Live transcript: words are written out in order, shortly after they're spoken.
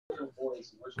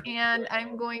And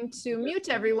I'm going to mute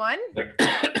everyone.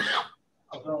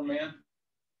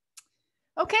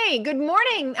 Okay, good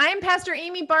morning. I am Pastor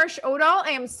Amy Barsh Odall.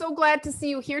 I am so glad to see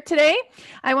you here today.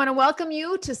 I want to welcome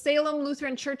you to Salem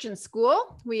Lutheran Church and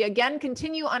School. We again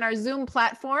continue on our Zoom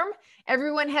platform.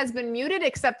 Everyone has been muted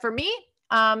except for me.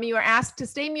 You are asked to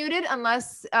stay muted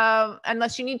unless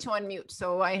you need to unmute.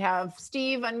 So I have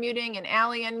Steve unmuting and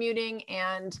Allie unmuting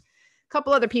and a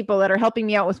couple other people that are helping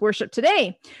me out with worship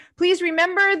today. Please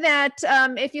remember that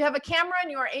if you have a camera and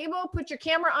you are able, put your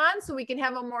camera on so we can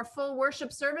have a more full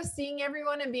worship service, seeing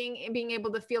everyone and being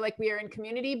able to feel like we are in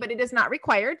community, but it is not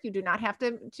required. You do not have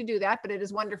to do that, but it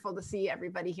is wonderful to see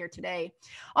everybody here today.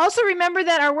 Also remember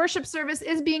that our worship service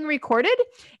is being recorded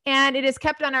and it is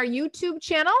kept on our YouTube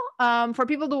channel for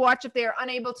people to watch if they are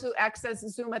unable to access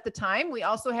Zoom at the time. We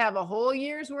also have a whole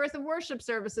year's worth of worship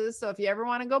services. So if you ever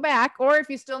want to go back, or if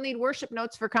you still need worship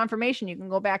notes for confirmation, you can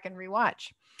go back and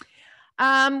rewatch.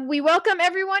 We welcome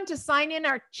everyone to sign in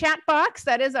our chat box.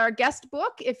 That is our guest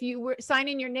book. If you sign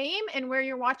in your name and where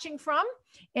you're watching from,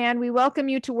 and we welcome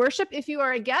you to worship. If you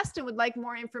are a guest and would like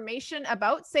more information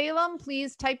about Salem,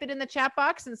 please type it in the chat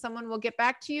box and someone will get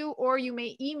back to you, or you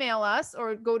may email us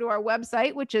or go to our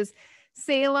website, which is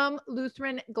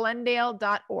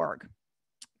salemlutheranglendale.org.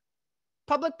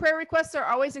 Public prayer requests are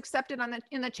always accepted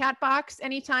in the chat box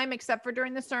anytime except for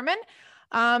during the sermon.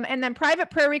 And then private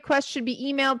prayer requests should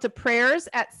be emailed to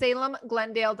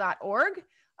prayers@salemglendale.org.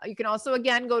 You can also,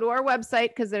 again, go to our website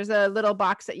because there's a little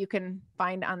box that you can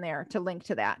find on there to link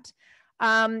to that.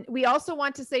 We also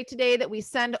want to say today that we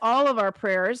send all of our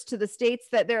prayers to the states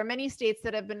that there are many states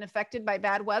that have been affected by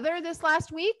bad weather this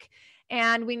last week.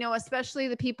 And we know especially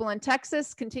the people in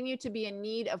Texas continue to be in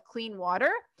need of clean water.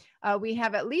 We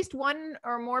have at least one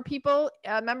or more people,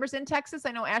 members in Texas.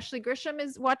 I know Ashley Grisham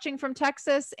is watching from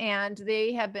Texas, and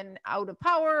they have been out of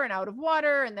power and out of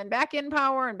water and then back in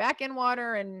power and back in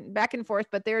water and back and forth,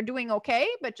 but they're doing okay.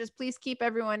 But just please keep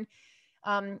everyone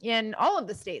in all of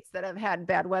the states that have had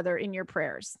bad weather in your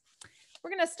prayers. We're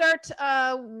going to start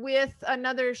with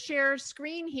another share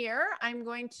screen here. I'm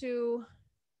going to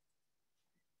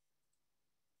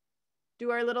do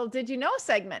our little Did You Know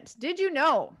segment. Did you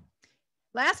know?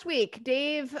 Last week,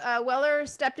 Dave Weller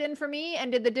stepped in for me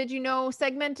and did the Did You Know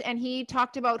segment, and he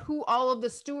talked about who all of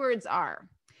the stewards are.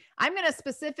 I'm going to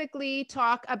specifically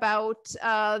talk about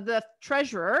the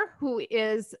treasurer, who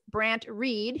is Brant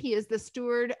Reed. He is the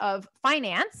steward of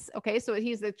finance. Okay, so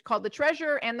he's called the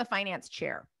treasurer and the finance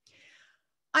chair.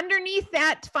 Underneath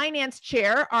that finance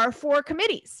chair are 4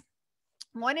 committees.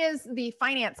 One is the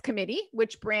finance committee,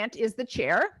 which Brant is the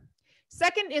chair.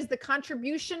 Second is the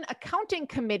Contribution Accounting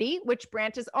Committee, which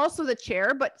Brant is also the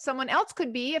chair, but someone else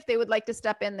could be if they would like to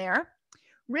step in there.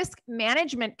 Risk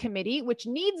Management Committee, which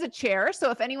needs a chair. So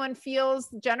if anyone feels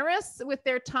generous with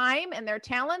their time and their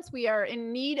talents, we are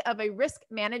in need of a risk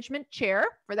management chair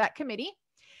for that committee.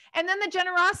 And then the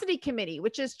Generosity Committee,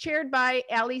 which is chaired by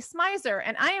Allie Smizer.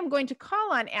 And I am going to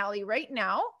call on Allie right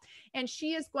now, and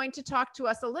she is going to talk to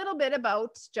us a little bit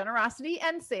about generosity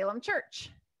and Salem Church.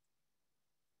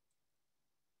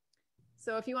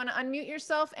 So if you want to unmute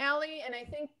yourself, Allie, and I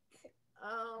think,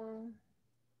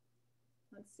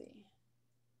 let's see.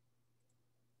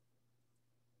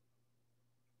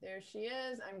 There she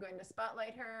is. I'm going to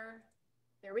spotlight her.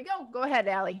 There we go. Go ahead,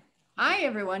 Allie. Hi,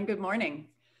 everyone. Good morning.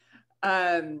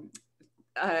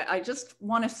 I just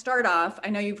want to start off.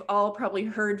 I know you've all probably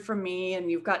heard from me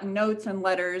and you've gotten notes and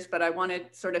letters, but I want to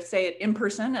sort of say it in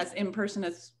person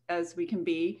as we can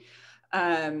be.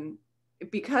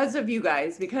 Because of you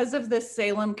guys, because of this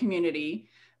Salem community,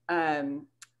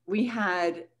 we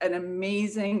had an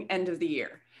amazing end of the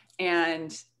year.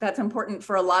 And that's important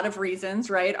for a lot of reasons,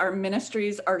 right? Our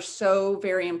ministries are so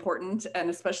very important, and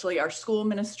especially our school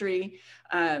ministry.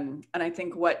 And I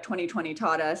think what 2020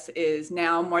 taught us is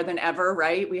now more than ever,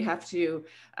 right? We have to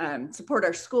support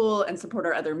our school and support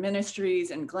our other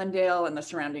ministries in Glendale and the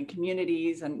surrounding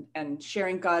communities, and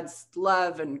sharing God's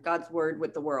love and God's word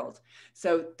with the world.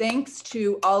 So thanks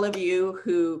to all of you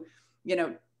who, you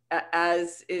know,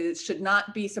 as it should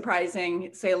not be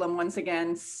surprising, Salem once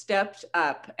again stepped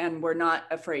up and were not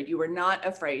afraid. You were not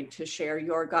afraid to share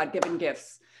your God-given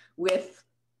gifts with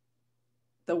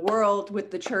the world,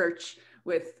 with the church,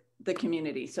 with the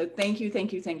community. So thank you,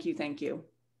 thank you, thank you, thank you.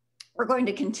 We're going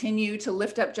to continue to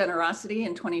lift up generosity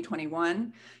in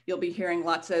 2021. You'll be hearing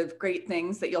lots of great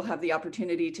things that you'll have the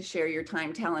opportunity to share your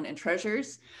time, talent, and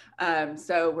treasures.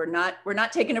 So we're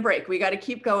not taking a break. We got to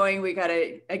keep going. We got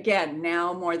to, again,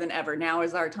 now more than ever, now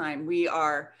is our time. We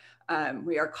are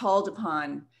called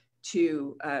upon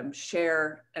to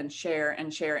share and share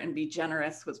and share and be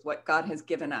generous with what God has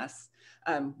given us.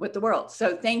 with the world.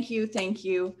 So thank you.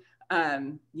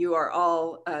 You are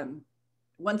all,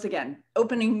 once again,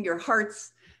 opening your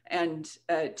hearts and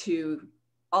to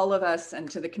all of us and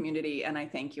to the community. And I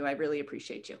thank you. I really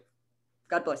appreciate you.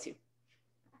 God bless you.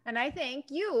 And I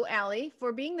thank you, Allie,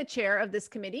 for being the chair of this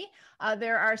committee.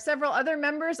 There are several other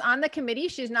members on the committee.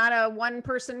 She's not a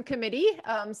one-person committee.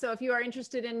 So if you are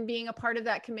interested in being a part of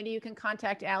that committee, you can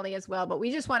contact Allie as well. But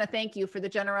we just want to thank you for the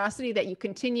generosity that you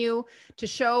continue to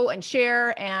show and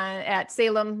share at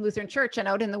Salem Lutheran Church and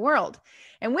out in the world.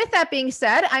 And with that being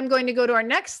said, I'm going to go to our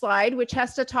next slide, which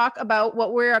has to talk about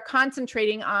what we're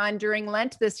concentrating on during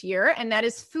Lent this year, and that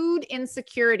is food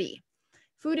insecurity.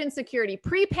 Food insecurity,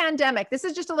 pre-pandemic. This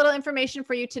is just a little information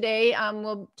for you today.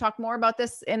 We'll talk more about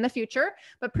this in the future,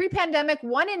 but pre-pandemic,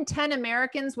 1 in 10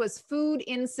 Americans was food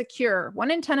insecure.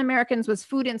 1 in 10 Americans was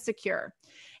food insecure.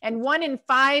 And 1 in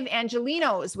 5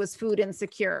 Angelenos was food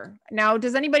insecure. Now,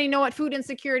 does anybody know what food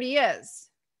insecurity is?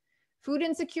 Food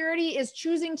insecurity is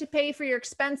choosing to pay for your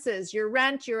expenses, your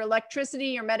rent, your electricity,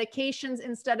 your medications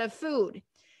instead of food.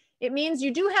 It means you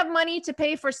do have money to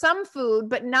pay for some food,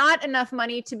 but not enough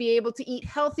money to be able to eat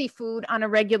healthy food on a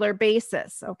regular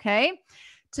basis, okay?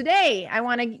 Today, I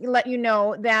want to let you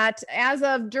know that as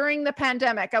of during the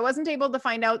pandemic, I wasn't able to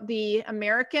find out the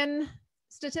American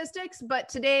statistics, but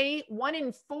today, 1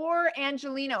 in 4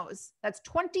 Angelenos, that's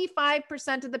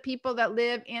 25% of the people that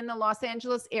live in the Los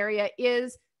Angeles area,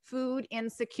 is food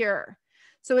insecure.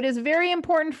 So it is very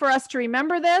important for us to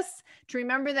remember this, to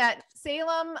remember that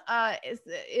Salem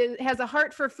has a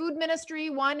heart for food ministry.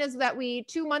 One is that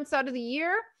 2 months out of the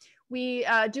year, we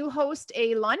do host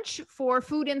a lunch for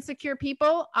food insecure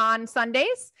people on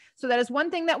Sundays. So that is one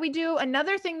thing that we do.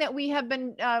 Another thing that we have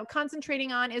been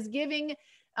concentrating on is giving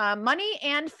money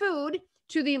and food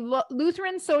to the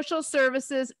Lutheran Social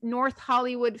Services North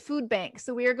Hollywood Food Bank.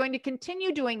 So we are going to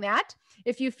continue doing that.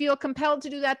 If you feel compelled to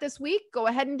do that this week, go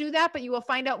ahead and do that, but you will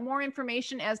find out more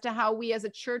information as to how we as a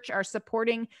church are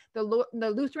supporting the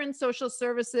Lutheran Social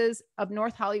Services of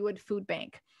North Hollywood Food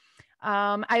Bank.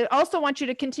 I also want you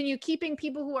to continue keeping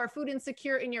people who are food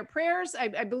insecure in your prayers.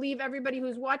 I believe everybody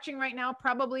who's watching right now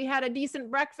probably had a decent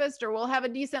breakfast or will have a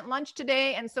decent lunch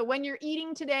today. And so when you're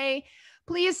eating today,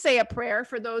 please say a prayer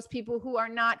for those people who are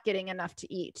not getting enough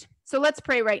to eat. So let's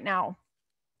pray right now.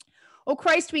 Oh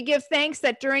Christ, we give thanks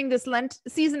that during this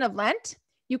season of Lent,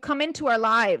 you come into our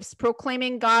lives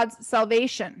proclaiming God's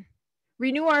salvation.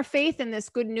 Renew our faith in this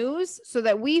good news so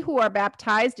that we who are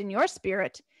baptized in your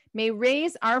Spirit may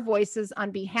raise our voices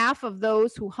on behalf of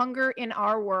those who hunger in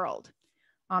our world.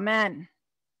 Amen.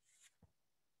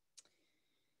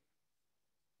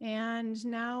 And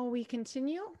now we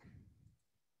continue.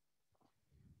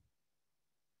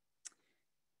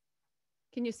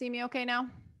 Can you see me okay now?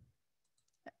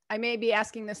 I may be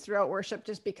asking this throughout worship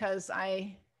just because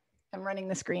I am running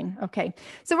the screen. Okay,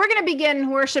 so we're going to begin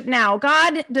worship now.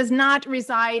 God does not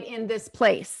reside in this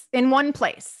place, in one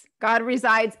place. God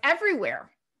resides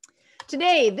everywhere.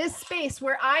 Today, this space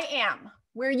where I am,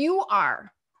 where you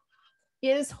are,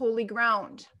 is holy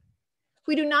ground.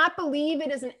 We do not believe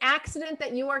it is an accident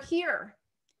that you are here.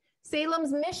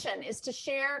 Salem's mission is to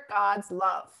share God's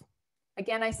love.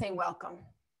 Again, I say welcome.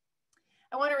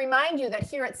 I want to remind you that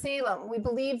here at Salem, we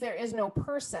believe there is no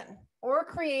person or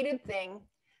created thing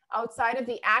outside of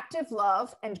the active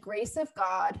love and grace of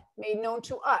God made known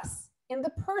to us in the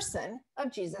person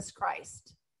of Jesus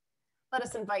Christ. Let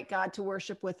us invite God to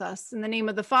worship with us. In the name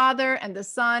of the Father, and the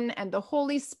Son, and the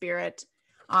Holy Spirit.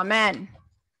 Amen.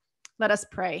 Let us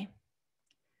pray.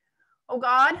 Oh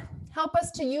God, help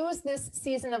us to use this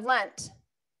season of Lent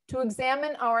to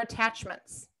examine our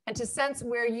attachments and to sense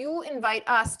where you invite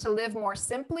us to live more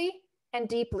simply and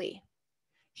deeply.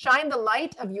 Shine the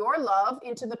light of your love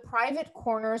into the private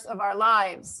corners of our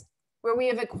lives, where we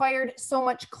have acquired so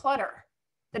much clutter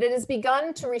that it has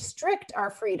begun to restrict our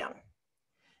freedom.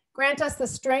 Grant us the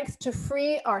strength to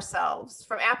free ourselves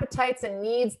from appetites and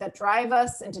needs that drive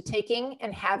us into taking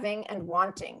and having and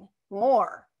wanting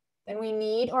more than we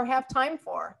need or have time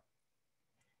for.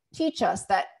 Teach us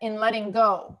that in letting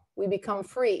go, we become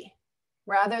free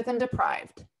rather than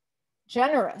deprived,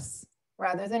 generous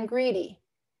rather than greedy,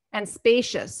 and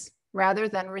spacious rather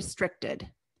than restricted.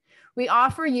 We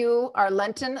offer you our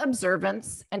Lenten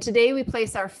observance, and today we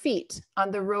place our feet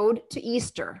on the road to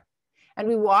Easter, and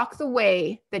we walk the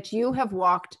way that you have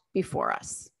walked before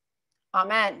us.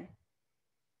 Amen.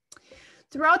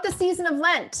 Throughout the season of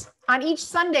Lent, on each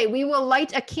Sunday, we will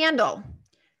light a candle.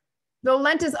 Though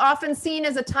Lent is often seen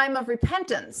as a time of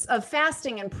repentance, of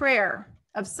fasting and prayer,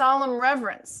 of solemn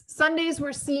reverence, Sundays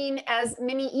were seen as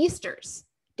mini Easters,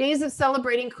 days of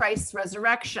celebrating Christ's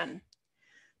resurrection.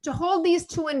 To hold these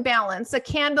two in balance, a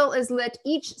candle is lit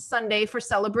each Sunday for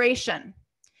celebration,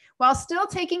 while still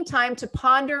taking time to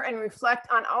ponder and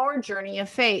reflect on our journey of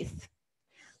faith.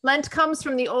 Lent comes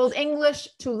from the Old English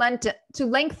to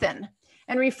lengthen,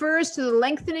 and refers to the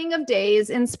lengthening of days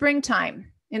in springtime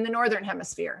in the Northern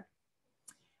Hemisphere.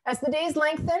 As the days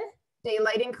lengthen,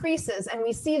 daylight increases, and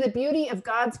we see the beauty of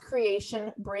God's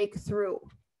creation break through.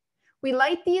 We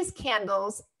light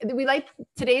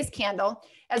today's candle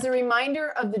as a reminder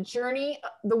of the journey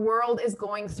the world is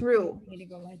going through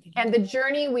and the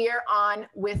journey we are on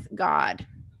with God.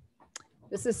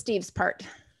 This is Steve's part.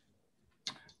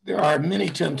 There are many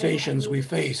temptations we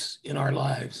face in our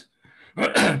lives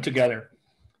together.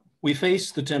 We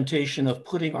face the temptation of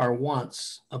putting our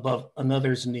wants above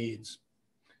another's needs.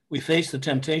 We face the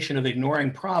temptation of ignoring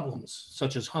problems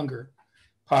such as hunger,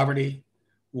 poverty,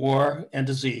 war, and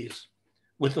disease,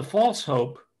 with the false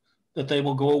hope that they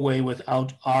will go away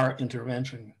without our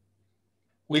intervention.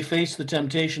 We face the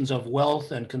temptations of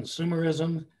wealth and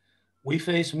consumerism. We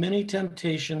face many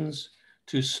temptations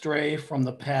to stray from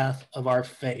the path of our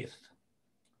faith.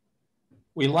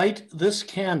 We light this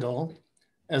candle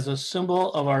as a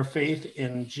symbol of our faith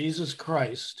in Jesus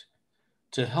Christ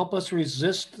to help us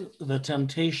resist the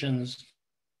temptations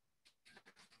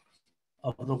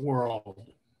of the world.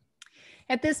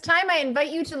 At this time, I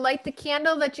invite you to light the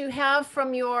candle that you have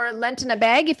from your Lent in a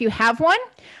bag, if you have one.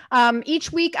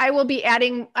 Each week, I will be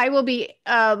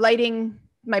lighting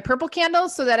my purple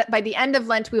candles so that by the end of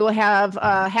Lent, we will have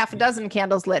half a dozen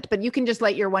candles lit, but you can just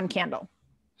light your one candle.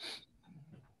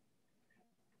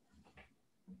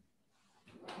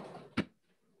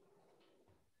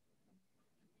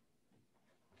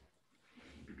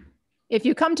 If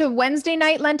you come to Wednesday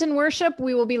night Lenten worship,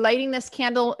 we will be lighting this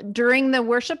candle during the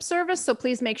worship service, so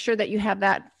please make sure that you have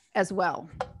that as well.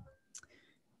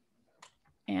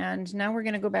 And now we're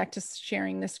going to go back to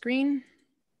sharing the screen.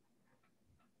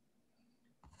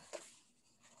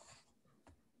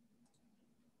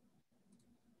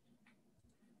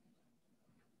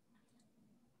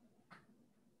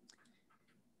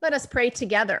 Let us pray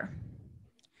together.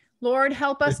 Lord,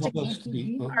 help us to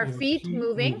keep our feet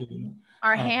moving,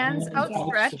 our hands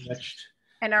outstretched,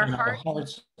 and our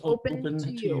hearts open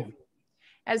to you.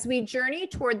 As we journey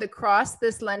toward the cross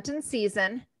this Lenten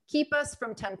season, keep us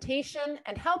from temptation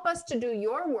and help us to do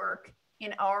your work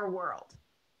in our world.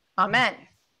 Amen.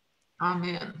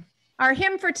 Amen. Our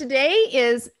hymn for today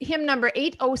is hymn number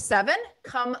 807,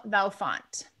 Come Thou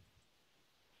Font.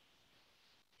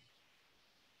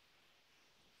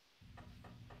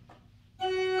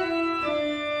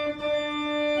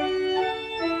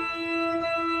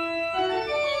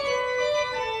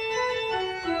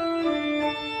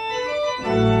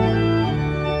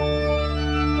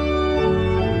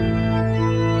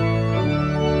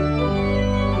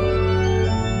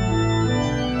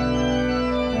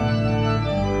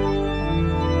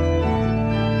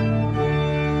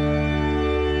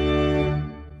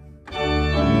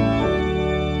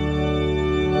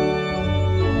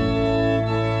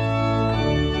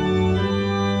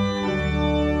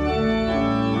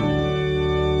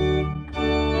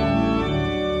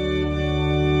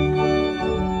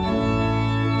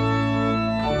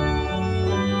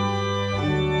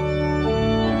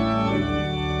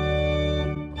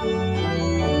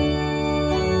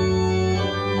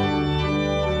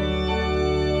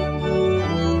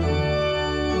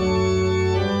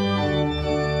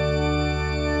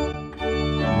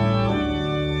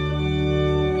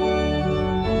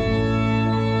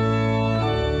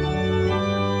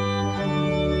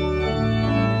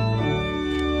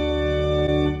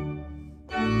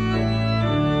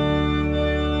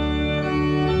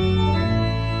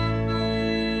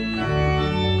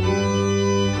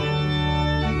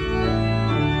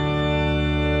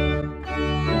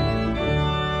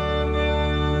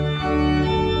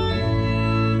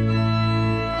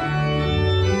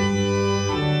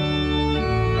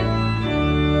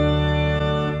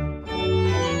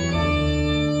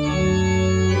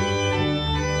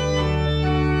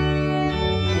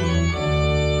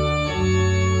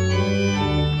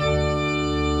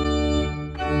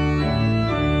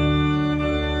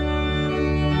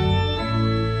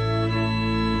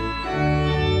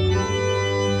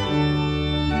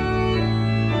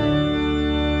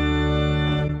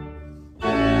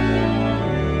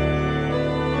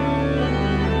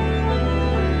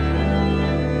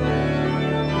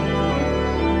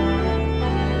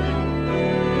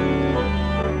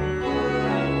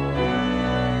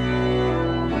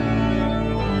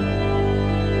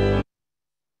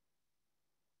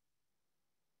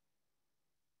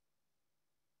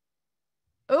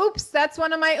 Oops, that's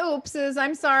one of my oopses.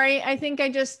 I'm sorry. I think I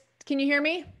just Can you hear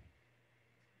me?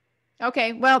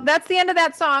 Okay, well, that's the end of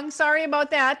that song. Sorry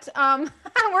about that.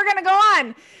 We're going to go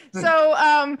on.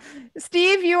 So,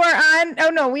 Steve, you are on. Oh,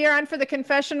 no, we are on for the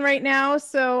confession right now.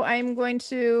 So I'm going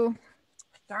to,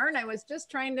 darn, I was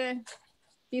just trying to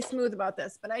be smooth about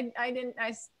this, but I didn't.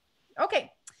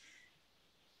 Okay.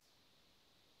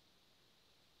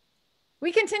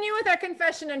 We continue with our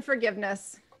confession and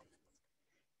forgiveness.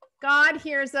 God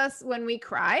hears us when we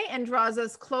cry and draws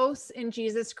us close in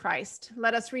Jesus Christ.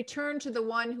 Let us return to the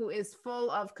one who is full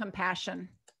of compassion.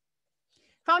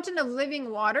 Fountain of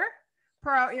living water,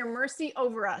 pour out your mercy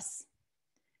over us.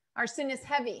 Our sin is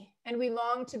heavy and we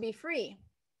long to be free.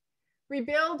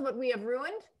 Rebuild what we have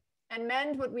ruined and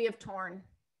mend what we have torn.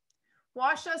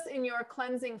 Wash us in your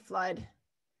cleansing flood.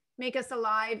 Make us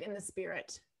alive in the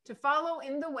Spirit to follow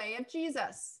in the way of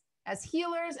Jesus, as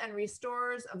healers and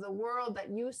restorers of the world that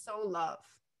you so love.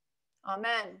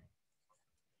 Amen.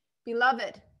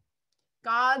 Beloved,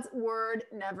 God's word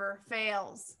never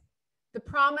fails. The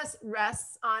promise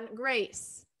rests on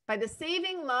grace. By the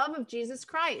saving love of Jesus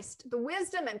Christ, the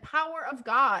wisdom and power of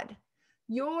God,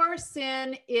 your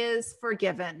sin is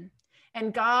forgiven,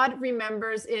 and God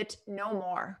remembers it no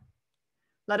more.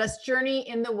 Let us journey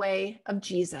in the way of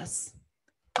Jesus.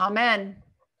 Amen.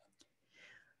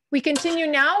 We continue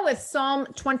now with Psalm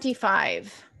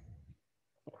 25.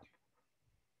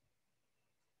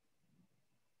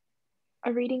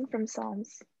 A reading from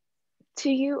Psalms. To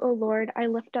you, O Lord, I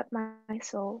lift up my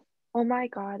soul. O my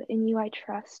God, in you I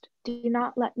trust. Do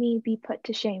not let me be put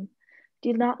to shame.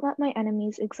 Do not let my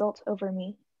enemies exult over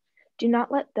me. Do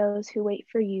not let those who wait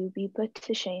for you be put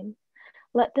to shame.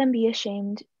 Let them be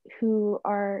ashamed who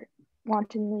are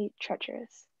wantonly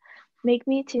treacherous. Make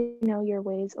me to know your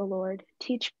ways, O Lord.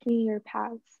 Teach me your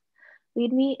paths.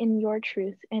 Lead me in your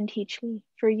truth and teach me,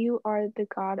 for you are the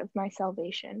God of my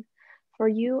salvation. For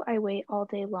you I wait all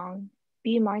day long.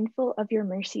 Be mindful of your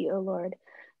mercy, O Lord,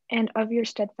 and of your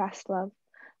steadfast love,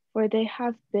 for they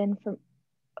have been from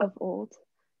of old.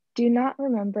 Do not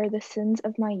remember the sins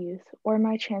of my youth or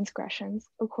my transgressions.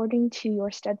 According to your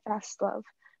steadfast love,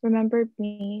 remember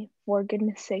me for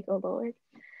goodness sake, O Lord.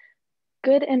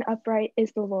 Good and upright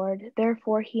is the Lord,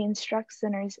 therefore he instructs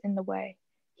sinners in the way.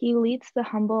 He leads the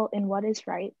humble in what is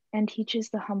right and teaches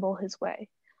the humble his way.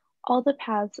 All the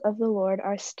paths of the Lord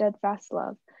are steadfast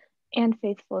love and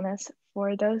faithfulness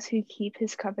for those who keep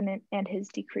his covenant and his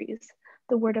decrees.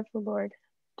 The word of the Lord.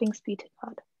 Thanks be to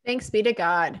God. Thanks be to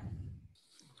God.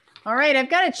 All right,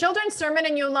 I've got a children's sermon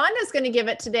and Yolanda's going to give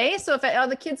it today. So if all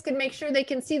the kids can make sure they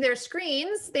can see their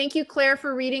screens. Thank you, Claire,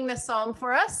 for reading the psalm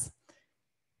for us.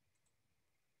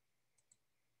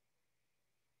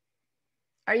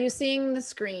 Are you seeing the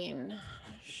screen?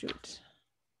 Shoot.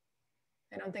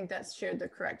 I don't think that's shared the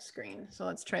correct screen. So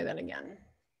let's try that again.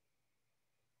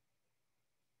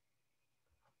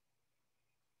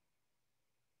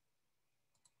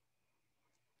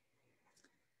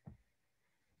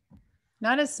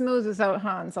 Not as smooth without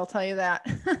Hans, I'll tell you that.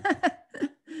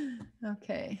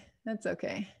 Okay, that's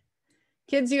okay.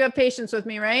 Kids, you have patience with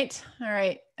me, right? All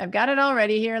right, I've got it all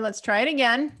ready here. Let's try it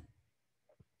again.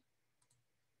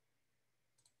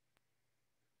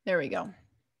 There we go.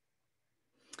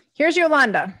 Here's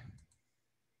Yolanda.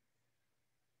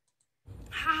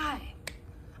 Hi.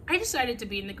 I decided to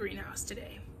be in the greenhouse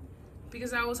today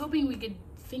because I was hoping we could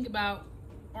think about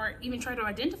or even try to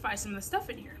identify some of the stuff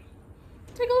in here.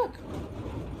 Take a look.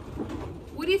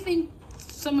 What do you think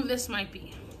some of this might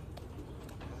be?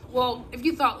 Well, if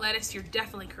you thought lettuce, you're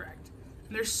definitely correct.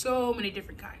 And there's so many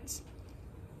different kinds.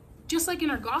 Just like in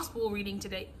our gospel reading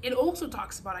today, it also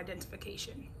talks about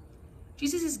identification.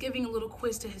 Jesus is giving a little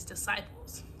quiz to his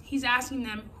disciples. He's asking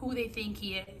them who they think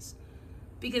he is,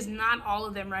 because not all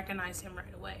of them recognize him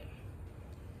right away.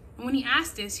 And when he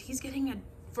asks this, he's getting a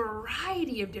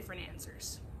variety of different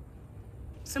answers.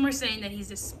 Some are saying that he's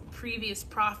this previous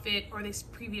prophet or this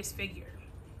previous figure.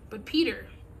 But Peter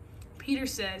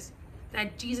says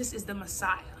that Jesus is the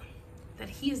Messiah, that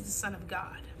he is the Son of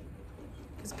God.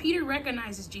 Because Peter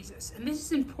recognizes Jesus, and this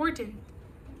is important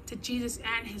to Jesus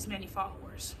and his many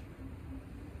followers.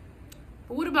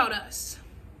 But what about us?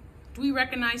 Do we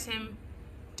recognize him?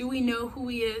 Do we know who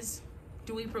he is?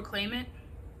 Do we proclaim it?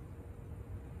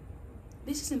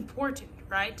 This is important,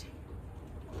 right?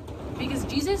 Because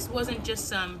Jesus wasn't just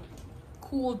some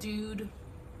cool dude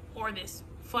or this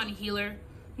fun healer.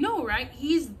 No, right?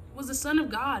 He was the Son of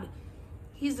God.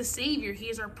 He's the Savior. He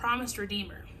is our promised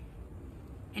Redeemer.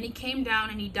 And he came down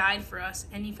and he died for us,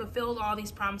 and he fulfilled all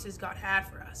these promises God had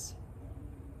for us.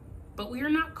 But we are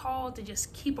not called to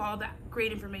just keep all that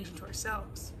great information to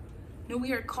ourselves. No,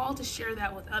 we are called to share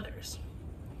that with others.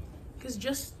 Because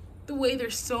just the way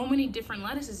there's so many different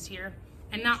lettuces here,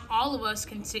 and not all of us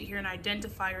can sit here and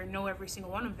identify or know every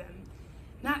single one of them.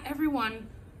 Not everyone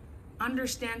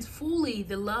understands fully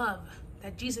the love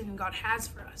that Jesus and God has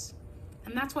for us.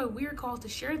 And that's why we're called to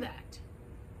share that.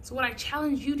 So what I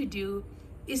challenge you to do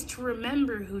is to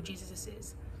remember who Jesus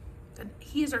is, that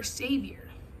he is our Savior,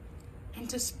 and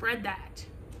to spread that.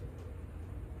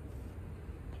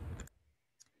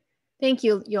 Thank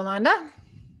you, Yolanda.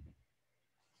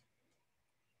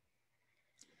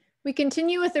 We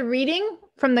continue with a reading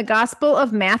from the Gospel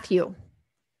of Matthew.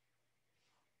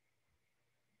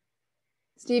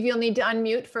 Steve, you'll need to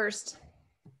unmute first.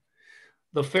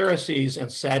 The Pharisees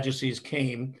and Sadducees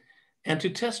came, and to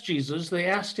test Jesus, they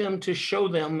asked him to show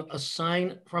them a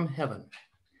sign from heaven.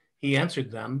 He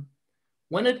answered them,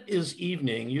 "When it is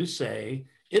evening, you say,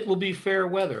 'It will be fair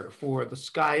weather, for the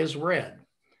sky is red.'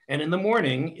 And in the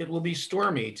morning, 'It will be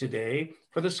stormy today,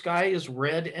 for the sky is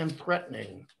red and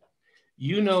threatening.'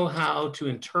 You know how to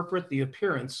interpret the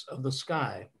appearance of the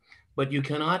sky, but you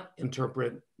cannot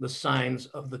interpret the signs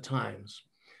of the times.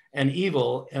 An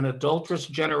evil and adulterous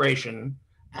generation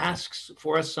asks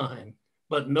for a sign,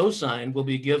 but no sign will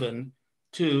be given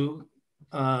to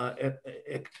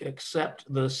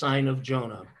except the sign of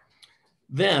Jonah."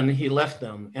 Then he left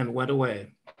them and went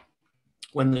away.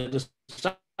 When the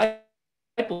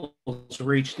disciples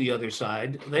reached the other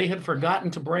side, they had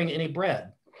forgotten to bring any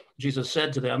bread. Jesus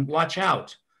said to them, "Watch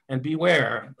out and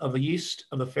beware of the yeast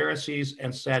of the Pharisees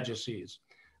and Sadducees."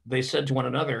 They said to one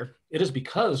another, "It is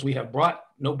because we have brought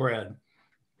no bread."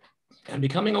 And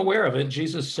becoming aware of it,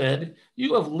 Jesus said,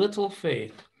 "You have little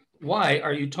faith. Why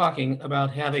are you talking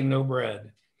about having no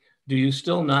bread? Do you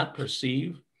still not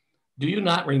perceive? Do you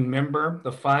not remember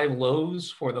the 5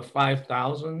 loaves for the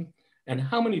 5,000 and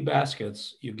how many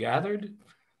baskets you gathered?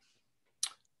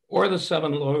 Or the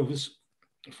 7 loaves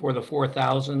for the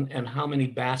 4,000 and how many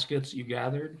baskets you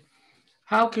gathered?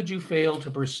 How could you fail to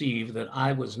perceive that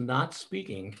I was not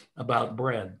speaking about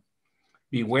bread?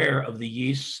 Beware of the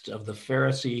yeast of the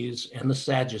Pharisees and the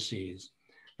Sadducees."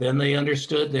 Then they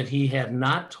understood that he had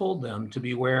not told them to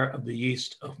beware of the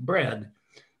yeast of bread,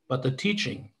 but the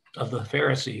teaching of the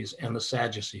Pharisees and the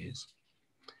Sadducees.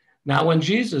 Now, when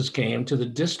Jesus came to the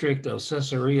district of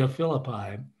Caesarea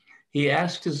Philippi, he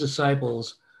asked his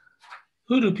disciples,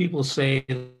 "Who do people say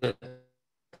that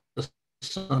the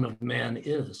Son of Man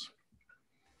is?"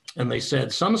 And they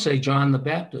said, "Some say John the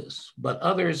Baptist, but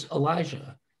others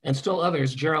Elijah, and still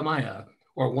others Jeremiah,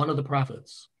 or one of the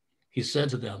prophets." He said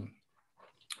to them,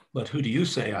 "But who do you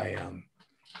say I am?"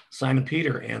 Simon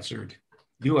Peter answered,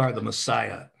 "You are the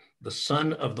Messiah, the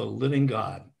Son of the living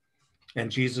God."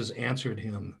 And Jesus answered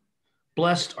him,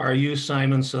 "Blessed are you,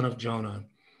 Simon, son of Jonah,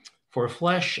 for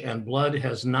flesh and blood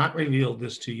has not revealed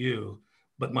this to you,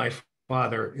 but my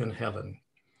Father in heaven.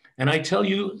 And I tell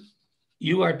you,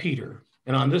 you are Peter,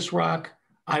 and on this rock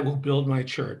I will build my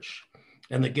church,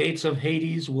 and the gates of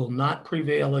Hades will not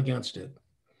prevail against it.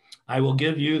 I will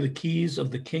give you the keys of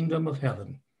the kingdom of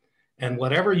heaven, and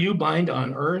whatever you bind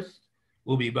on earth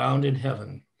will be bound in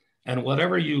heaven, and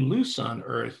whatever you loose on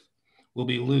earth will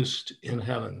be loosed in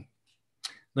heaven."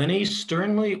 Then he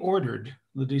sternly ordered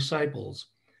the disciples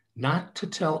not to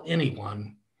tell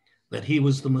anyone that he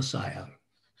was the Messiah.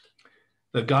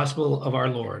 The gospel of our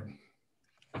Lord.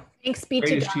 Thanks be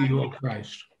Praise to God. to you, O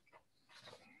Christ.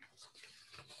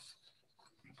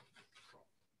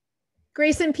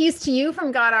 Grace and peace to you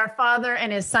from God our Father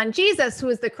and his Son, Jesus, who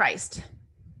is the Christ.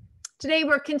 Today,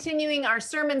 we're continuing our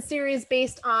sermon series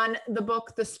based on the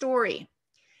book, The Story.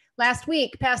 Last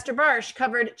week, Pastor Barsh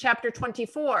covered chapter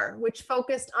 24, which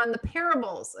focused on the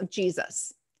parables of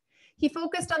Jesus. He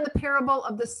focused on the parable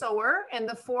of the sower and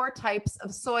the 4 types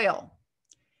of soil.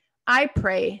 I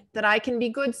pray that I can be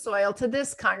good soil to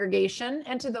this congregation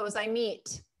and to those I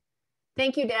meet.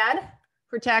 Thank you, Dad,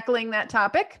 for tackling that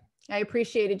topic. I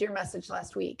appreciated your message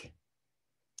last week.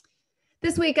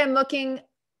 This week, I'm looking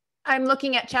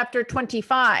at chapter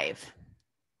 25.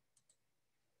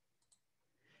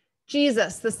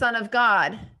 Jesus, the Son of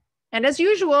God. And as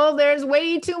usual, there's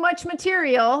way too much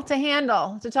material to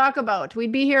handle, to talk about.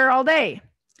 We'd be here all day.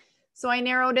 So I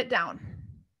narrowed it down.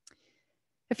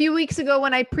 A few weeks ago,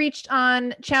 when I preached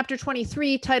on chapter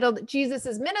 23, titled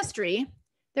Jesus' Ministry,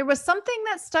 there was something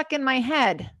that stuck in my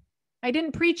head. I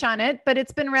didn't preach on it, but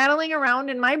it's been rattling around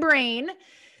in my brain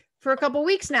for a couple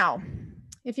weeks now.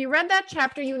 If you read that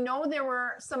chapter, you know there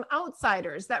were some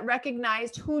outsiders that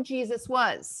recognized who Jesus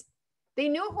was. They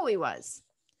knew who he was.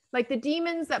 Like the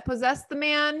demons that possessed the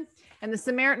man and the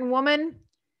Samaritan woman,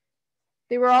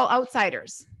 they were all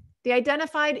outsiders. They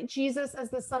identified Jesus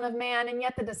as the Son of Man, and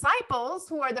yet the disciples,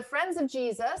 who are the friends of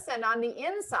Jesus and on the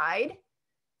inside,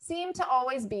 seem to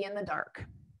always be in the dark.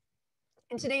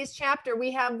 In today's chapter,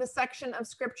 we have the section of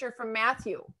scripture from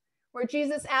Matthew, where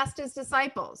Jesus asked his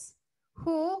disciples,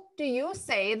 "Who do you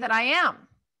say that I am?"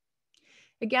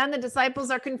 Again, the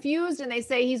disciples are confused and they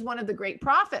say he's one of the great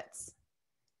prophets.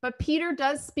 But Peter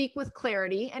does speak with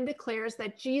clarity and declares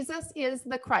that Jesus is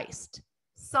the Christ,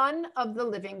 Son of the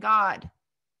living God.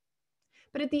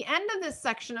 But at the end of this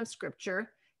section of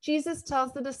scripture, Jesus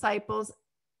tells the disciples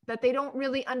that they don't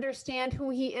really understand who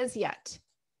he is yet.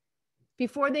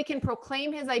 Before they can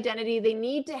proclaim his identity, they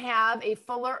need to have a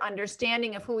fuller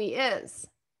understanding of who he is.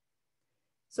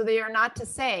 So they are not to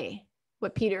say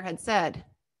what Peter had said.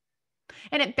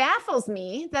 And it baffles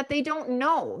me that they don't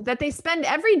know, that they spend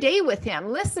every day with him,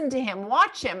 listen to him,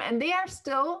 watch him, and they are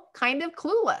still kind of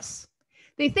clueless.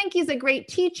 They think he's a great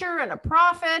teacher and a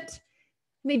prophet.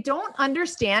 They don't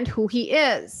understand who he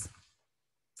is.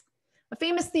 A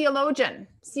famous theologian,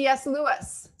 C.S.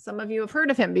 Lewis, some of you have heard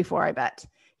of him before, I bet.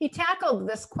 He tackled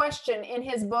this question in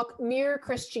his book, Mere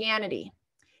Christianity.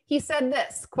 He said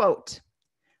this, quote,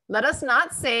 "Let us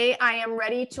not say I am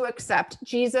ready to accept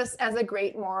Jesus as a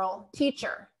great moral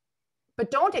teacher, but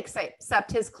don't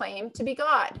accept his claim to be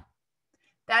God.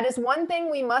 That is one thing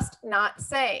we must not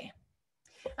say.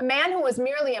 A man who was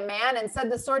merely a man and said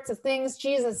the sorts of things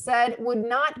Jesus said would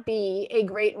not be a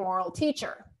great moral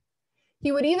teacher.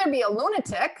 He would either be a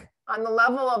lunatic on the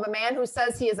level of a man who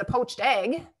says he is a poached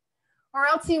egg, or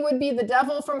else he would be the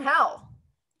devil from hell.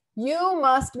 You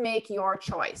must make your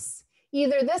choice.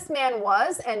 Either this man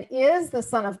was and is the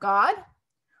Son of God,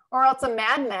 or else a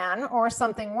madman or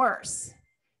something worse.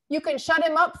 You can shut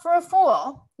him up for a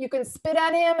fool. You can spit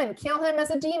at him and kill him as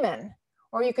a demon,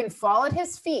 or you can fall at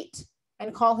his feet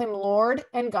and call him Lord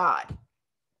and God.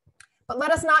 But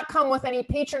let us not come with any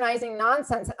patronizing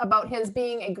nonsense about his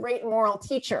being a great moral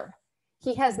teacher.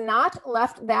 He has not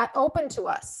left that open to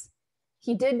us.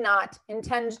 He did not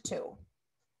intend to,"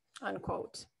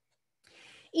 unquote.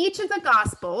 Each of the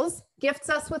Gospels gifts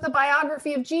us with a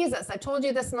biography of Jesus. I told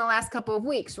you this in the last couple of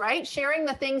weeks, right? Sharing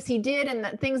the things he did and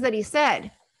the things that he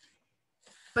said.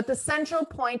 But the central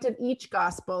point of each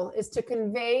Gospel is to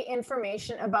convey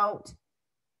information about,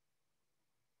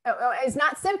 is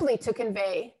not simply to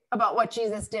convey about what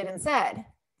Jesus did and said.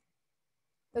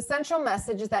 The central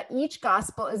message is that each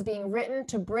Gospel is being written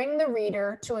to bring the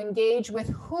reader to engage with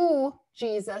who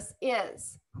Jesus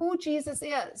is. Who Jesus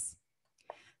is.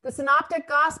 The Synoptic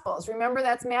Gospels, remember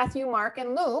that's Matthew, Mark,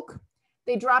 and Luke,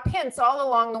 they drop hints all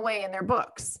along the way in their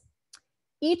books.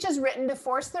 Each is written to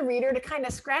force the reader to kind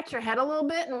of scratch their head a little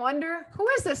bit and wonder, who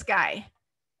is this guy?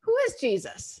 Who is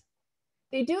Jesus?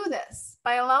 They do this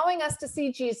by allowing us to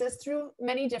see Jesus through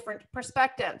many different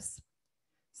perspectives.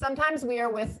 Sometimes we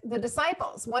are with the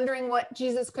disciples, wondering what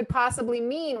Jesus could possibly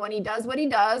mean when he does what he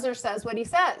does or says what he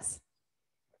says.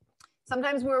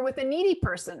 Sometimes we're with a needy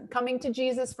person coming to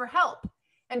Jesus for help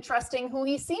and trusting who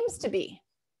he seems to be.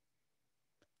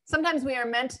 Sometimes we are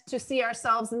meant to see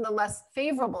ourselves in the less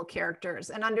favorable characters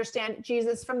and understand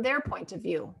Jesus from their point of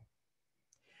view.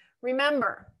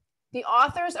 Remember, the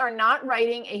authors are not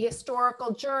writing a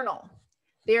historical journal.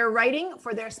 They are writing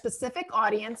for their specific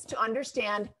audience to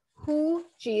understand who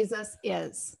Jesus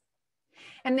is.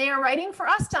 And they are writing for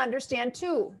us to understand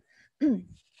too.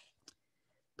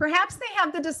 Perhaps they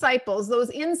have the disciples, those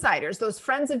insiders, those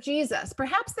friends of Jesus,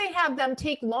 perhaps they have them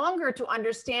take longer to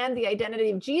understand the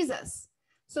identity of Jesus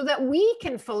so that we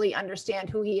can fully understand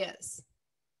who he is.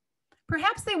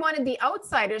 Perhaps they wanted the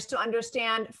outsiders to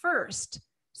understand first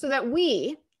so that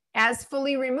we, as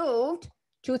fully removed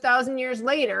 2,000 years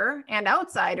later and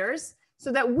outsiders,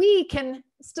 so that we can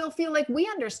still feel like we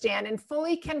understand and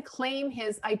fully can claim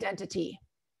his identity.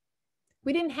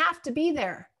 We didn't have to be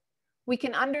there. We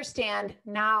can understand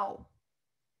now.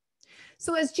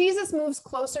 So as Jesus moves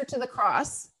closer to the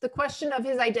cross, the question of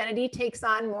his identity takes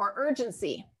on more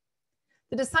urgency.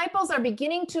 The disciples are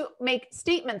beginning to make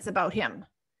statements about him.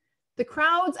 The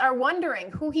crowds are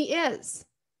wondering who he is.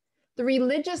 The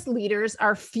religious leaders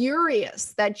are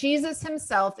furious that Jesus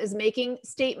himself is making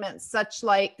statements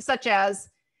such as,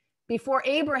 "Before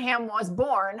Abraham was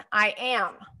born, I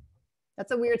am."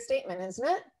 That's a weird statement, isn't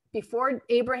it? Before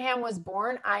Abraham was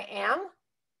born, I am.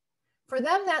 For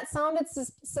them, that sounded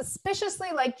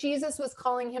suspiciously like Jesus was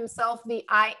calling himself the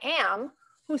I am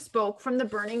who spoke from the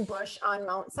burning bush on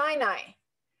Mount Sinai.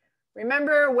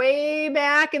 Remember way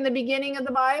back in the beginning of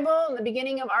the Bible, in the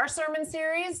beginning of our sermon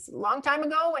series, a long time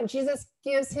ago, when Jesus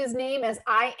gives his name as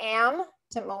I am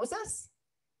to Moses?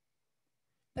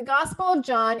 The Gospel of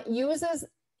John uses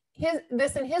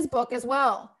this in his book as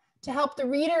well to help the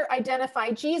reader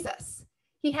identify Jesus.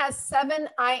 He has 7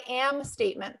 I am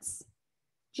statements.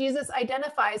 Jesus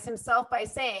identifies himself by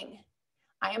saying,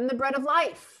 I am the bread of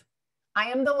life.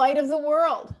 I am the light of the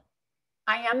world.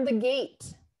 I am the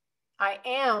gate. I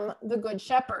am the good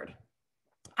shepherd.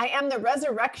 I am the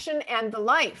resurrection and the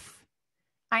life.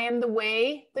 I am the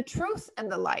way, the truth,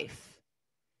 and the life.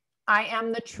 I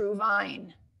am the true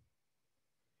vine.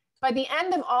 By the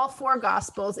end of all four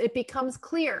Gospels, it becomes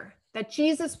clear that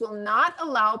Jesus will not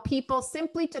allow people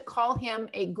simply to call him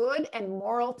a good and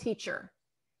moral teacher.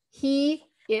 He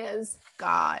is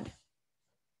God.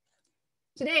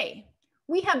 Today,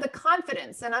 we have the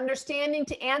confidence and understanding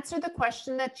to answer the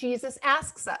question that Jesus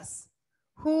asks us.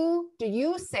 Who do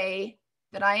you say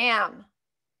that I am?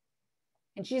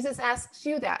 And Jesus asks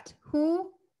you that.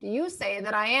 Who do you say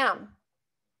that I am?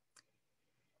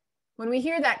 When we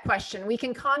hear that question, we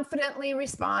can confidently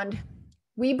respond,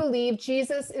 we believe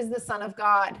Jesus is the Son of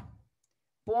God,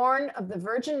 born of the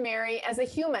Virgin Mary as a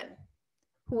human,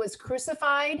 who was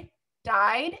crucified,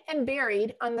 died, and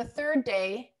buried on the third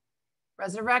day,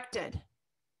 resurrected.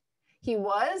 He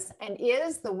was and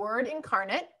is the Word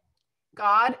incarnate,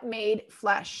 God made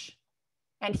flesh,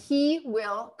 and he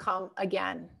will come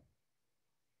again.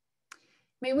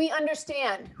 May we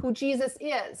understand who Jesus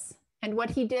is and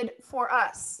what he did for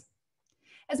us.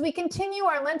 As we continue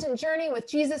our Lenten journey with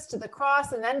Jesus to the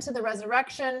cross and then to the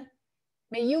resurrection,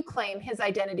 may you claim his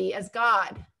identity as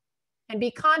God and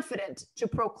be confident to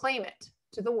proclaim it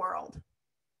to the world.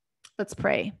 Let's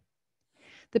pray.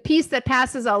 The peace that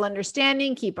passes all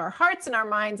understanding, keep our hearts and our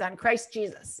minds on Christ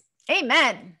Jesus.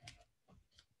 Amen.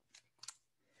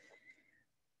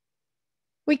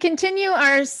 We continue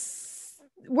our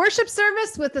worship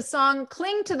service with the song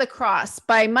Cling to the Cross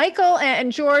by Michael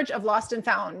and George of Lost and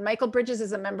Found. Michael Bridges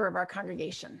is a member of our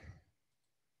congregation.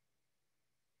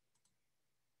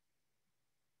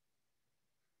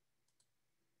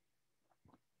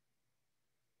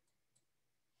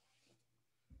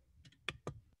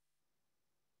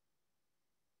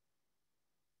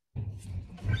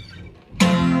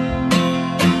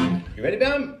 You ready,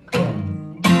 Ben?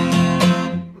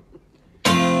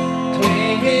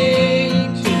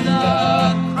 Clinging to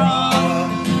the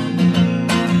cross,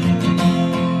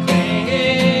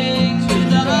 clinging to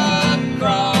the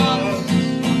cross,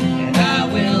 and I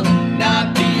will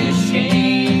not be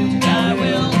ashamed, I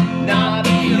will not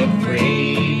be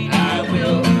afraid, I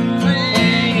will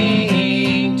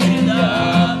cling to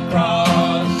the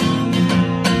cross,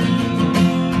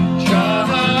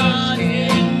 trust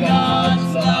in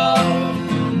God's love.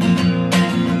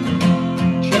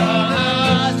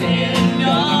 Trust in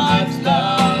God's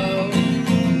love,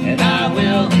 and I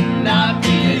will not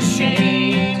be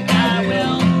ashamed, I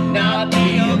will not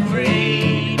be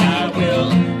afraid, I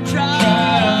will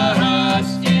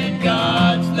trust in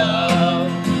God's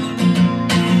love.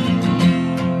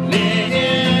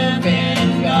 Live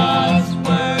in God's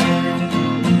word,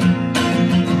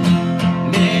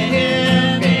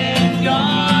 live in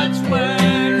God's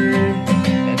word,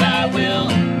 and I will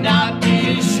not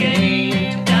be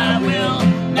ashamed, I will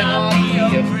not be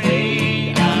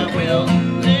afraid, I will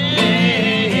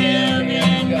live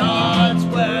in God's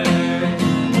word.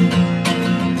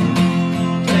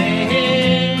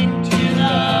 Cling to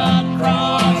the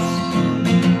cross,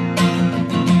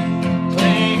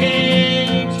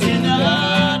 cling to the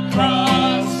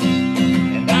cross,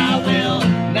 and I will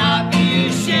not be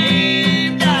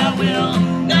ashamed, I will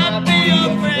not be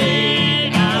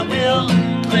afraid, I will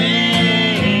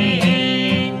cling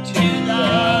to the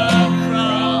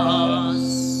cross.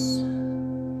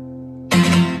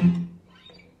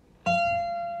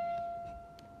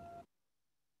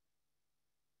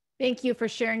 Thank you for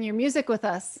sharing your music with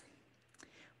us.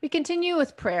 We continue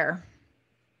with prayer.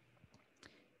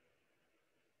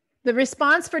 The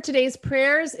response for today's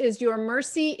prayers is your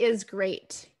mercy is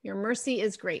great. Your mercy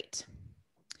is great.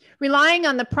 Relying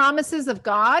on the promises of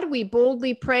God, we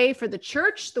boldly pray for the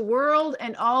church, the world,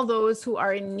 and all those who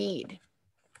are in need.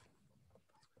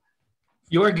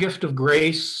 Your gift of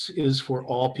grace is for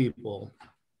all people.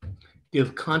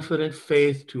 Give confident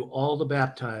faith to all the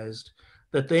baptized,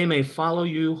 that they may follow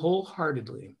you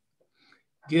wholeheartedly.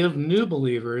 Give new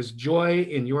believers joy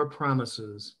in your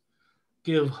promises.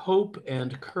 Give hope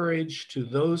and courage to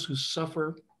those who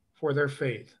suffer for their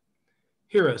faith.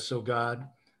 Hear us, O God.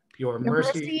 Your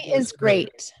mercy is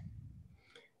great.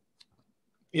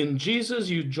 In Jesus,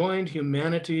 you joined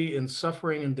humanity in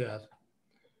suffering and death.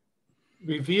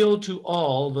 Reveal to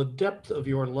all the depth of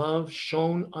your love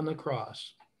shown on the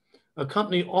cross.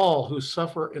 Accompany all who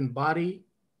suffer in body,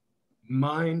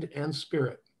 mind, and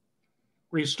spirit.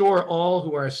 Restore all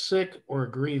who are sick or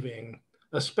grieving,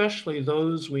 especially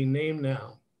those we name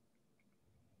now.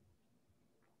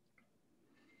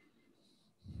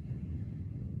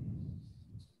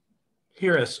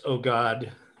 Hear us, O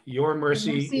God. Your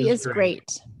mercy, is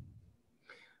great.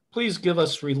 Please give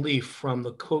us relief from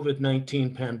the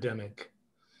COVID-19 pandemic.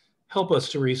 Help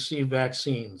us to receive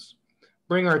vaccines.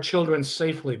 Bring our children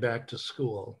safely back to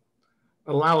school.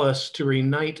 Allow us to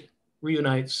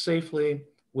reunite safely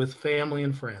with family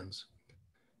and friends.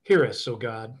 Hear us, O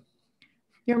God.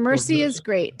 Your mercy is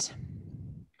great.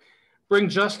 Bring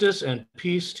justice and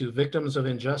peace to victims of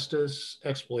injustice,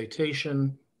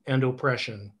 exploitation, and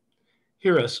oppression.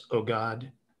 Hear us, O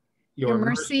God. Your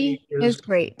mercy is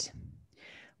great.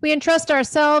 We entrust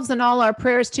ourselves and all our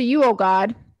prayers to you, O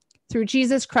God, through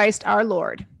Jesus Christ our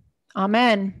Lord.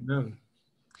 Amen. Amen.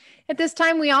 At this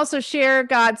time, we also share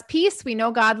God's peace. We know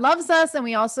God loves us, and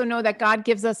we also know that God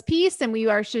gives us peace, and we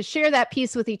are to share that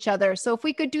peace with each other. So if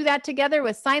we could do that together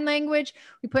with sign language,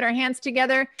 we put our hands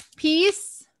together.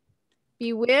 Peace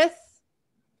be with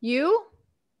you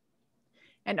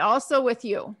and also with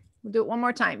you. We'll do it one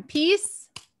more time. Peace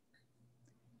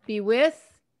be with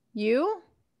you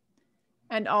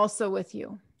and also with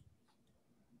you.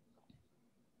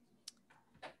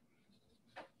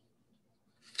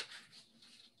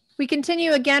 We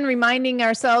continue again reminding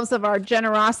ourselves of our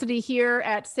generosity here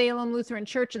at Salem Lutheran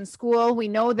Church and School. We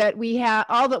know that we have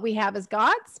all that we have is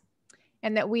God's,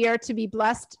 and that we are to be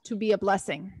blessed to be a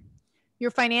blessing. Your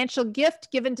financial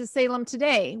gift given to Salem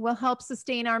today will help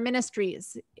sustain our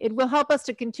ministries. It will help us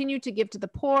to continue to give to the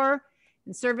poor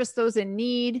and service those in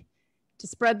need, to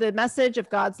spread the message of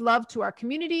God's love to our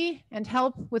community and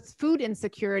help with food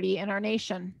insecurity in our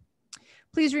nation.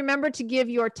 Please remember to give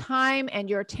your time and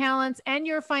your talents and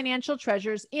your financial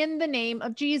treasures in the name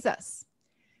of Jesus.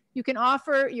 You can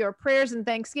offer your prayers and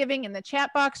thanksgiving in the chat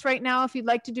box right now if you'd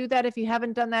like to do that, if you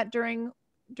haven't done that during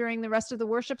the rest of the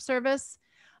worship service.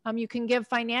 You can give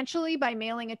financially by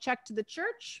mailing a check to the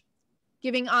church,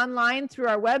 giving online through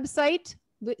our website,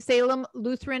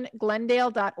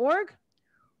 salemlutheranglendale.org,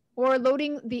 or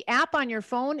loading the app on your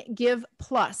phone, Give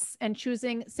Plus, and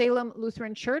choosing Salem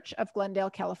Lutheran Church of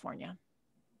Glendale, California.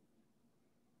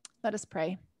 Let us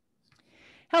pray.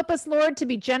 Help us, Lord, to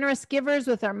be generous givers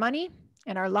with our money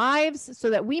and our lives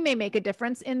so that we may make a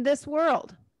difference in this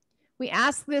world. We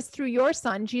ask this through your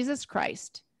Son, Jesus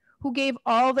Christ, who gave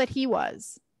all that he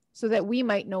was so that we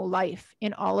might know life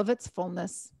in all of its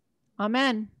fullness.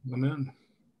 Amen. Amen.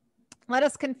 Let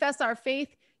us confess our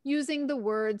faith using the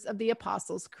words of the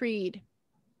Apostles' Creed.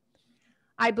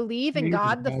 I believe in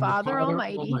God, the Father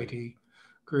Almighty,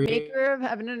 maker of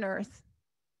heaven and earth.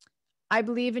 I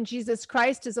believe in Jesus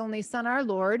Christ, his only Son, our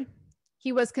Lord.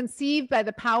 He was conceived by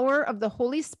the power of the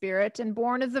Holy Spirit and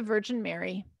born of the Virgin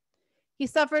Mary. He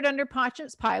suffered under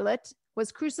Pontius Pilate,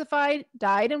 was crucified,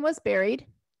 died, and was buried.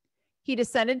 He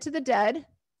descended to the dead.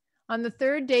 On the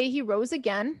third day, he rose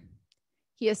again.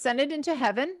 He ascended into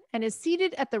heaven and is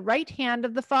seated at the right hand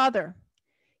of the Father.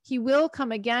 He will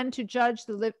come again to judge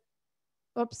the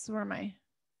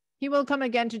He will come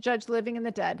again to judge the living and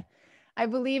the dead. I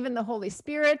believe in the Holy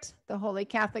Spirit, the Holy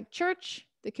Catholic Church,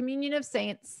 the communion of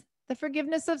saints, the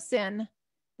forgiveness of sin,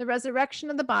 the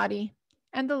resurrection of the body,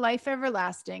 and the life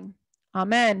everlasting.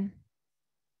 Amen.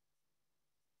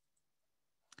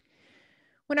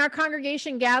 When our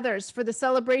congregation gathers for the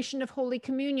celebration of Holy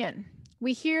Communion,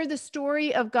 we hear the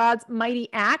story of God's mighty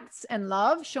acts and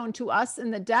love shown to us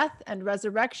in the death and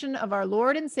resurrection of our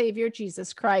Lord and Savior,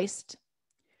 Jesus Christ.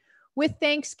 With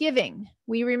thanksgiving,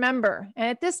 we remember. And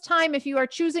at this time, if you are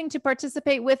choosing to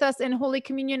participate with us in Holy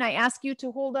Communion, I ask you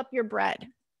to hold up your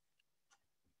bread.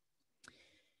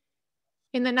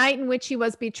 In the night in which he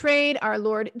was betrayed, our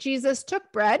Lord Jesus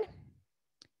took bread,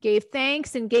 gave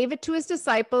thanks, and gave it to his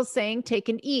disciples, saying, "Take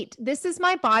and eat. This is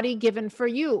my body given for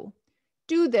you.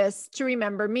 Do this to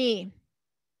remember me."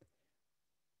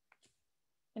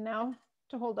 And now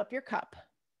to hold up your cup.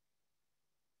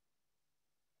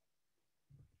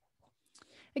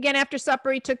 Again, after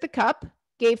supper, he took the cup,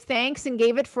 gave thanks, and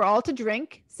gave it for all to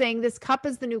drink, saying, "This cup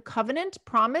is the new covenant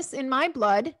promise in my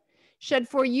blood, shed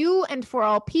for you and for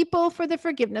all people for the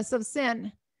forgiveness of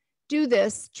sin. Do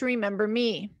this to remember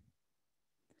me."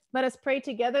 Let us pray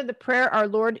together the prayer our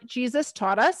Lord Jesus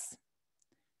taught us.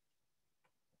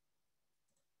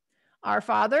 Our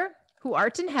Father, who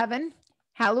art in heaven,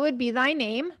 hallowed be thy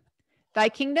name. Thy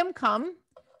kingdom come,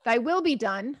 thy will be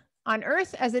done, on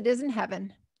earth as it is in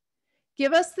heaven.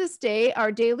 Give us this day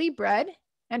our daily bread,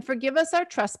 and forgive us our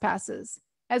trespasses,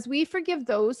 as we forgive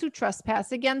those who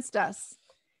trespass against us.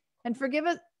 And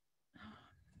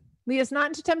lead us not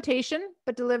into temptation,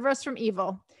 but deliver us from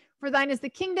evil. For thine is the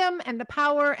kingdom and the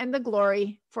power and the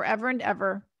glory forever and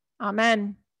ever.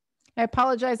 Amen. I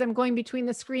apologize. I'm going between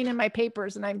the screen and my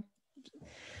papers, and I'm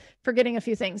forgetting a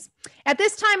few things. At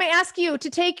this time, I ask you to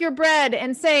take your bread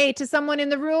and say to someone in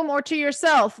the room or to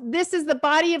yourself, this is the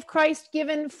body of Christ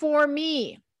given for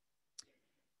me.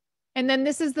 And then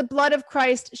this is the blood of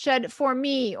Christ shed for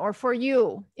me or for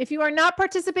you. If you are not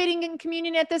participating in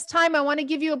communion at this time, I want to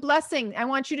give you a blessing. I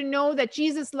want you to know that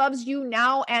Jesus loves you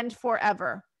now and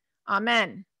forever.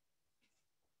 Amen.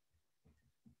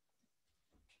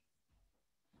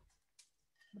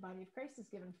 The body of Christ is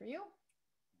given for you.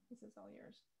 This is all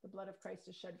yours. The blood of Christ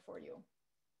is shed for you.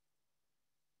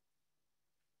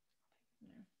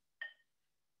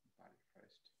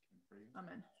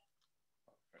 Amen.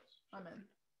 Amen.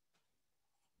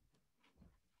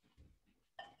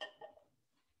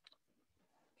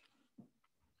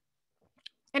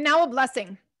 And now a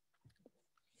blessing.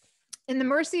 In the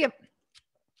mercy of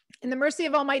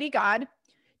Almighty God,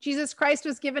 Jesus Christ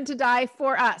was given to die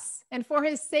for us, and for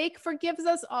his sake forgives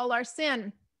us all our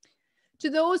sin. To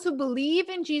those who believe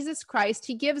in Jesus Christ,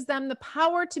 he gives them the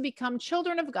power to become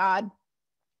children of God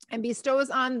and bestows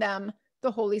on them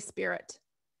the Holy Spirit.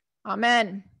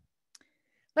 Amen.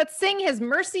 Let's sing His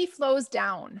Mercy Flows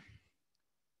Down.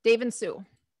 Dave and Sue.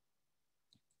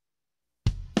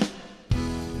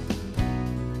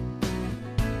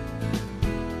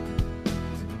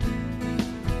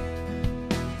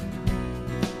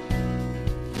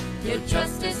 Your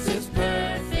justice is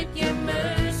perfect, your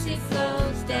mercy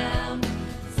flows down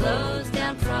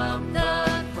from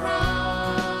the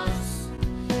cross.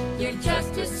 Your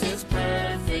justice is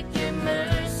perfect, your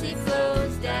mercy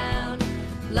flows down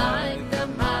like the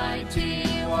mighty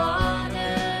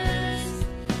waters.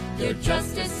 Your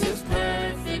justice is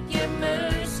perfect, your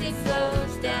mercy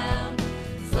flows down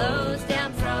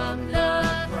from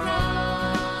the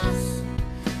cross.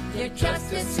 Your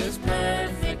justice is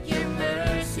perfect, your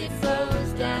mercy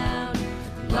flows down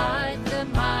like the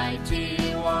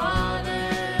mighty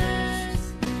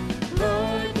waters.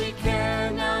 Lord, we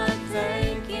cannot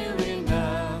thank you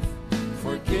enough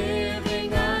for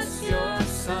giving us your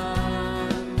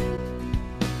Son.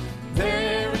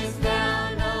 There is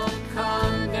now no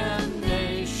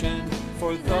condemnation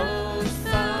for those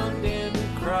found in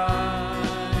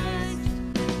Christ.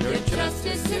 Your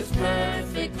justice is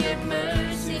perfect, your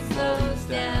mercy flows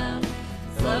down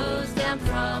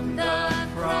from the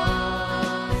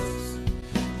cross.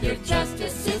 Your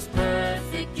justice is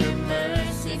perfect, your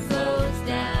mercy flows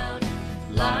down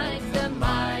like the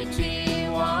mighty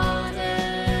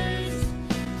waters.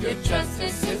 Your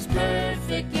justice is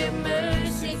perfect, your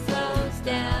mercy flows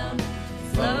down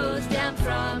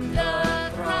from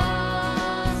the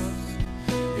cross.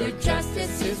 Your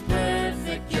justice is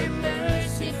perfect, your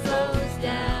mercy flows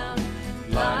down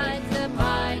like the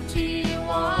mighty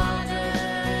waters.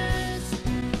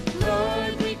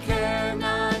 Lord, we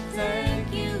cannot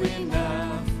thank you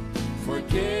enough for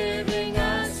giving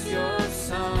us your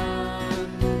Son.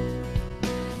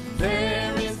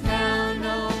 There is now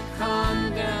no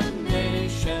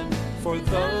condemnation for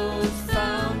those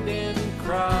found in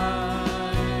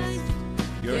Christ.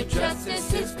 Your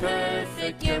justice is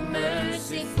perfect, your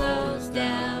mercy flows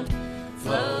down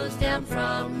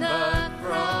from the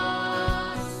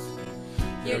cross.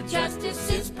 Your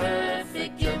justice is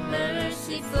perfect, your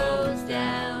mercy flows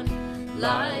down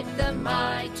like the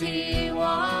mighty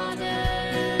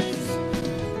waters.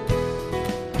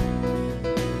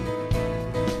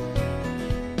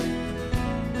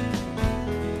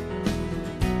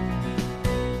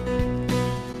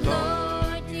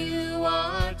 Lord, you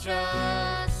are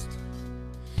just,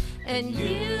 and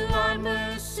you are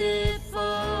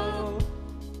merciful,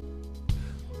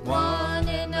 one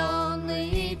and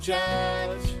only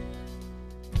Judge.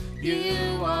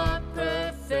 You are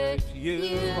perfect,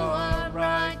 you are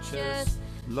righteous,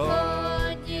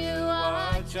 Lord, you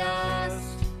are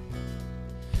just,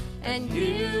 and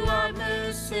you are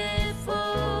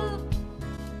merciful.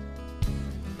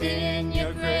 In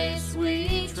your grace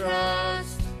we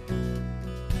trust.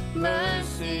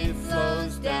 Mercy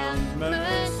flows down,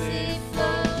 mercy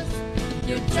flows.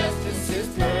 Your justice is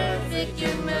perfect,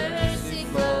 your mercy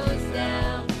flows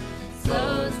down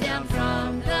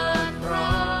from the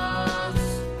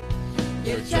cross.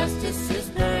 Your justice is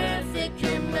perfect,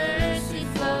 your mercy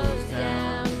flows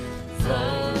down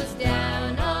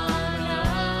on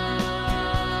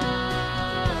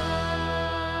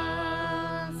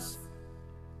us.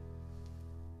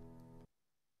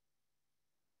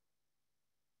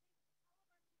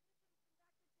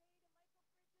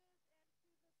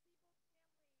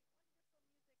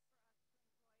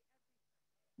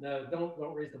 No,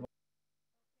 don't raise the voice.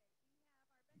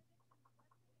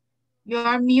 You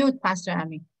are mute, Pastor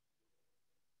Amy.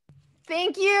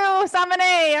 Thank you,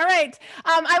 Samane. All right.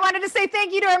 I wanted to say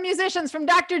thank you to our musicians, from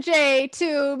Dr. J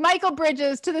to Michael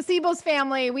Bridges to the Siebels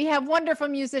family. We have wonderful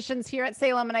musicians here at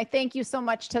Salem, and I thank you so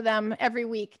much to them every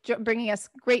week, bringing us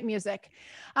great music.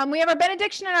 We have our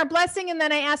benediction and our blessing, and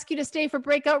then I ask you to stay for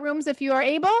breakout rooms if you are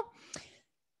able.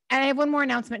 And I have one more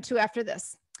announcement too after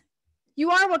this. You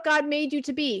are what God made you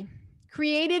to be,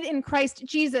 created in Christ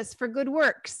Jesus for good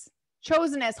works,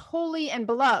 chosen as holy and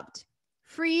beloved,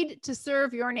 freed to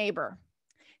serve your neighbor.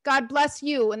 God bless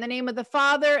you in the name of the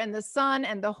Father and the Son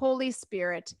and the Holy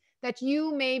Spirit, that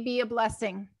you may be a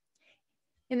blessing.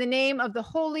 In the name of the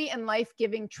holy and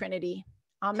life-giving Trinity.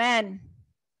 Amen.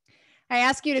 I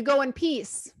ask you to go in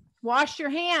peace, wash your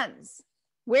hands,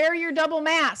 wear your double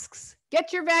masks,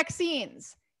 get your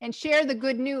vaccines, and share the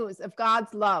good news of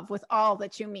God's love with all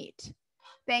that you meet.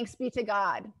 Thanks be to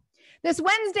God. This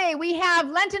Wednesday, we have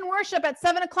Lenten worship at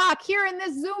 7 o'clock here in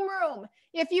this Zoom room.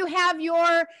 If you have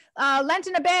your Lent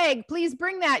in a bag, please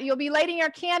bring that. You'll be lighting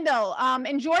your candle.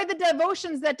 Enjoy the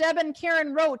devotions that Deb and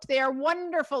Karen wrote. They are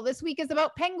wonderful. This week is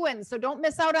about penguins, so don't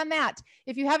miss out on that.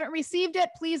 If you haven't received it,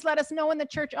 please let us know in the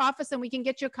church office and we can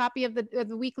get you a copy of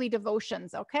the weekly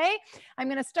devotions, okay? I'm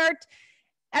going to start.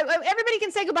 Everybody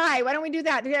can say goodbye. Why don't we do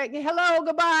that? Hello,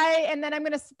 goodbye. And then I'm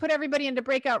going to put everybody into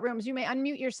breakout rooms. You may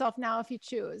unmute yourself now if you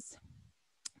choose.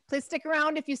 Please stick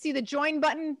around if you see the join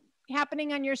button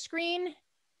happening on your screen.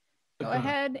 Go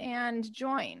ahead and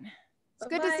join. It's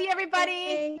good to see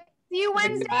everybody. See you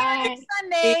Wednesday and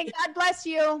Sunday. God bless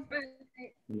you.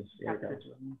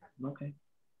 Okay.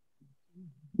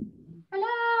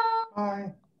 Hello.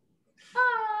 Bye.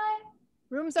 Hi.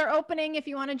 Rooms are opening if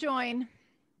you want to join.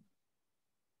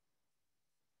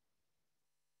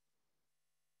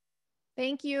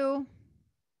 Thank you.